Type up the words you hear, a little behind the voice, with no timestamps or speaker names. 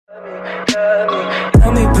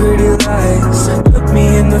Tell me pretty lies, look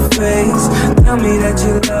me in the face. Tell me that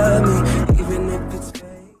you love me, even if it's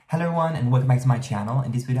fake. Hello everyone and welcome back to my channel.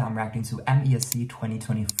 In this video I'm reacting to MESC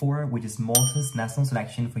 2024, which is Malta's national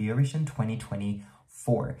selection for Eurovision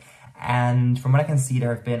 2024. And from what I can see,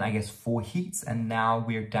 there have been, I guess, 4 heats, and now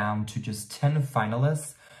we're down to just 10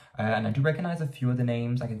 finalists. And I do recognize a few of the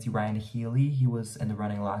names. I can see Ryan Healy, he was in the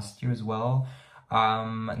running last year as well.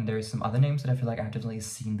 And there's some other names that I feel like I've definitely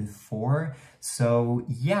seen before. So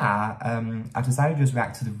yeah, I've decided to just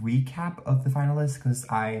react to the recap of the finalists because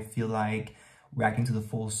I feel like reacting to the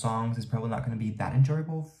full songs is probably not going to be that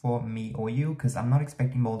enjoyable for me or you, because I'm not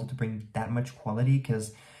expecting Malta to bring that much quality,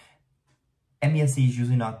 because MESC is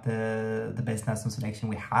usually not the best national selection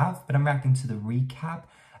we have. But I'm reacting to the recap,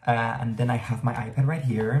 and then I have my iPad right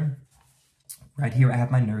here. Right here I have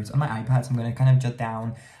my notes on my iPad, so I'm going to kind of jot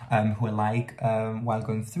down who I like while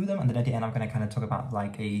going through them, and then at the end I'm going to kind of talk about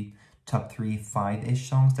like a top 3, 5-ish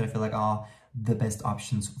songs that I feel like are the best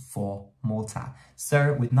options for Malta.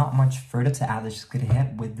 So with not much further to add, let's just get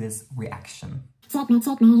ahead with this reaction. Checkmate,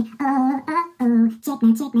 checkmate, oh, oh, oh,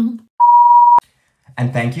 checkmate, checkmate.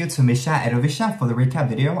 And thank you to Misha Eurovision for the recap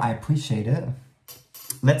video, I appreciate it.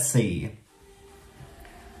 Let's see.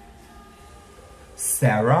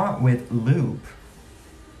 Sarah with Loop.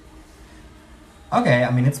 Okay,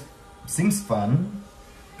 I mean, it seems fun.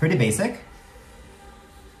 Pretty basic.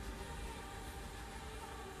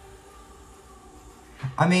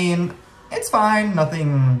 I mean, it's fine,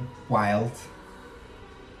 nothing wild.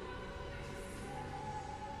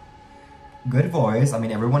 Good voice. I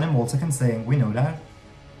mean, everyone in Malta can sing, we know that.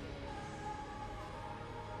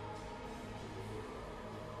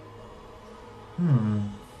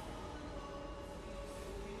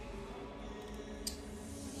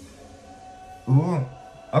 Ooh,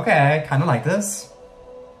 okay, kind of like this.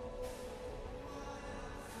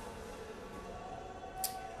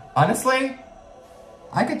 Honestly,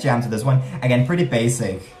 I could jam to this one. Again, pretty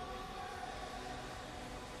basic.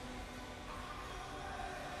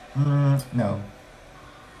 No.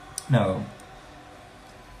 No.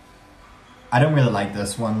 I don't really like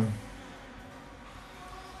this one.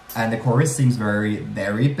 And the chorus seems very,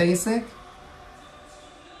 very basic.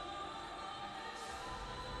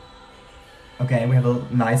 Okay, we have a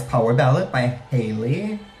nice power ballad by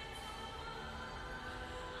Hailey.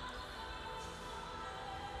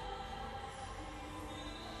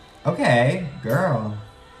 Okay, girl.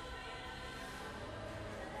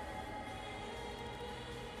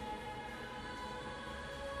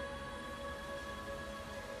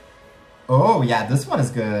 Oh, yeah, this one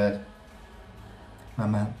is good.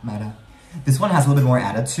 Mama, Mada. This one has a little bit more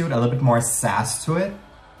attitude, a little bit more sass to it.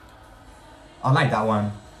 I like that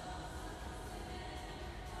one.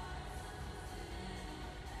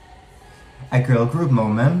 A girl group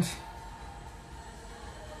moment.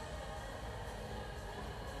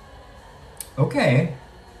 Okay.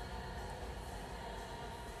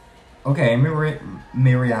 Okay,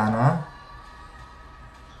 Miriana.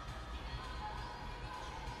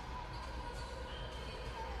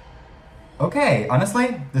 Okay,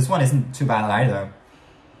 honestly, this one isn't too bad either.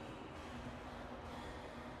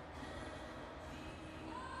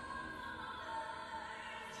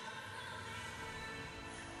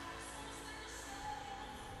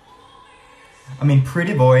 I mean,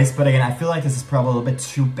 pretty voice, but again, I feel like this is probably a little bit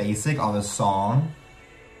too basic of a song.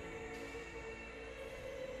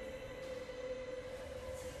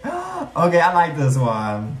 Okay, I like this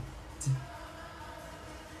one.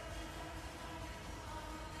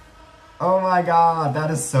 Oh my god, that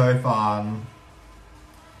is so fun.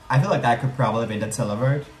 I feel like that could probably be the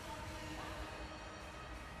Televert.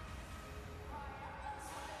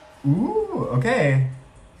 Ooh, okay.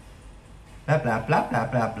 Blah, blah, blah, blah,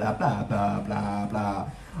 blah, blah, blah, blah, blah, blah.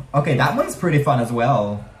 Okay, that one's pretty fun as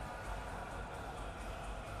well.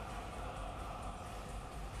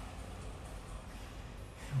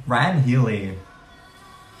 Ryan Healy.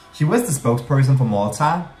 She was the spokesperson for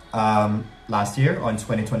Malta last year, or in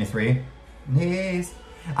 2023. Yes.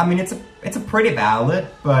 I mean, it's a pretty ballad,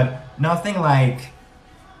 but nothing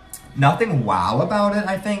wow about it,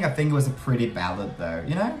 I think. I think it was a pretty ballad though,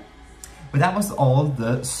 you know? But that was all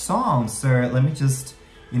the songs, so let me just,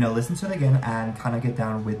 you know, listen to it again and kind of get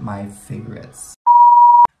down with my favorites.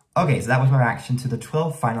 Okay, so that was my reaction to the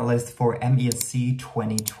 12 finalists for MESC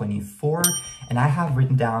 2024, and I have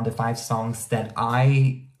written down the 5 songs that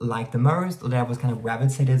I like the most, or that I was kind of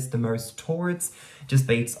gravitated the most towards, just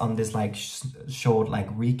based on this like short like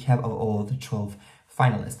recap of all the 12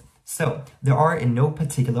 finalists. So there are in no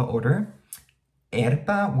particular order.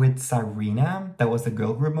 Erpa with Sarina, that was a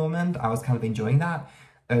girl group moment. I was kind of enjoying that.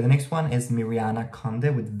 The next one is Mariana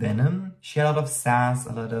Conde with Venom. She had a lot of sass,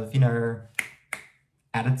 a lot of, you know,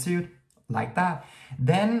 attitude, like that.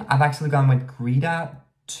 Then I've actually gone with Greta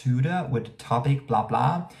Tuda with Topic Blah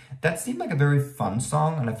Blah. That seemed like a very fun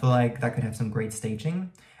song, and I feel like that could have some great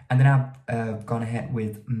staging. And then I've gone ahead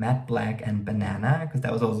with Matte Black and Banana, because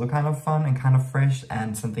that was also kind of fun and kind of fresh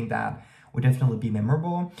and something that would definitely be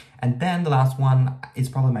memorable. And then the last one is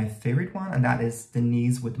probably my favorite one, and that is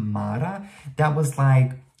Denise with Mara. That was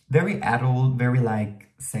like very adult, very like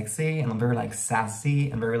sexy, and very like sassy,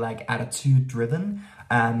 and very like attitude driven.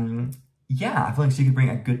 Yeah, I feel like she could bring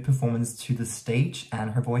a good performance to the stage,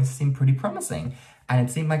 and her voice seemed pretty promising. And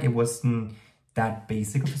it seemed like it wasn't that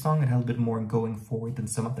basic of a song. It had a bit more going forward than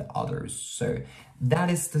some of the others. So that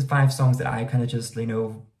is the 5 songs that I kind of just, you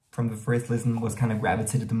know, from the first listen was kind of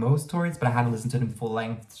gravitated the most towards, but I hadn't listened to them full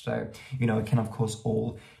length. So, you know, it can of course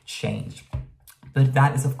all change. But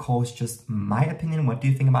that is of course just my opinion. What do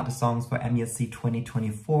you think about the songs for MESC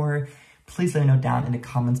 2024? Please let me know down in the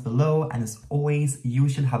comments below. And as always, you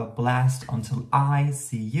should have a blast until I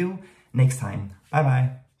see you next time. Bye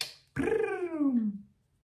bye.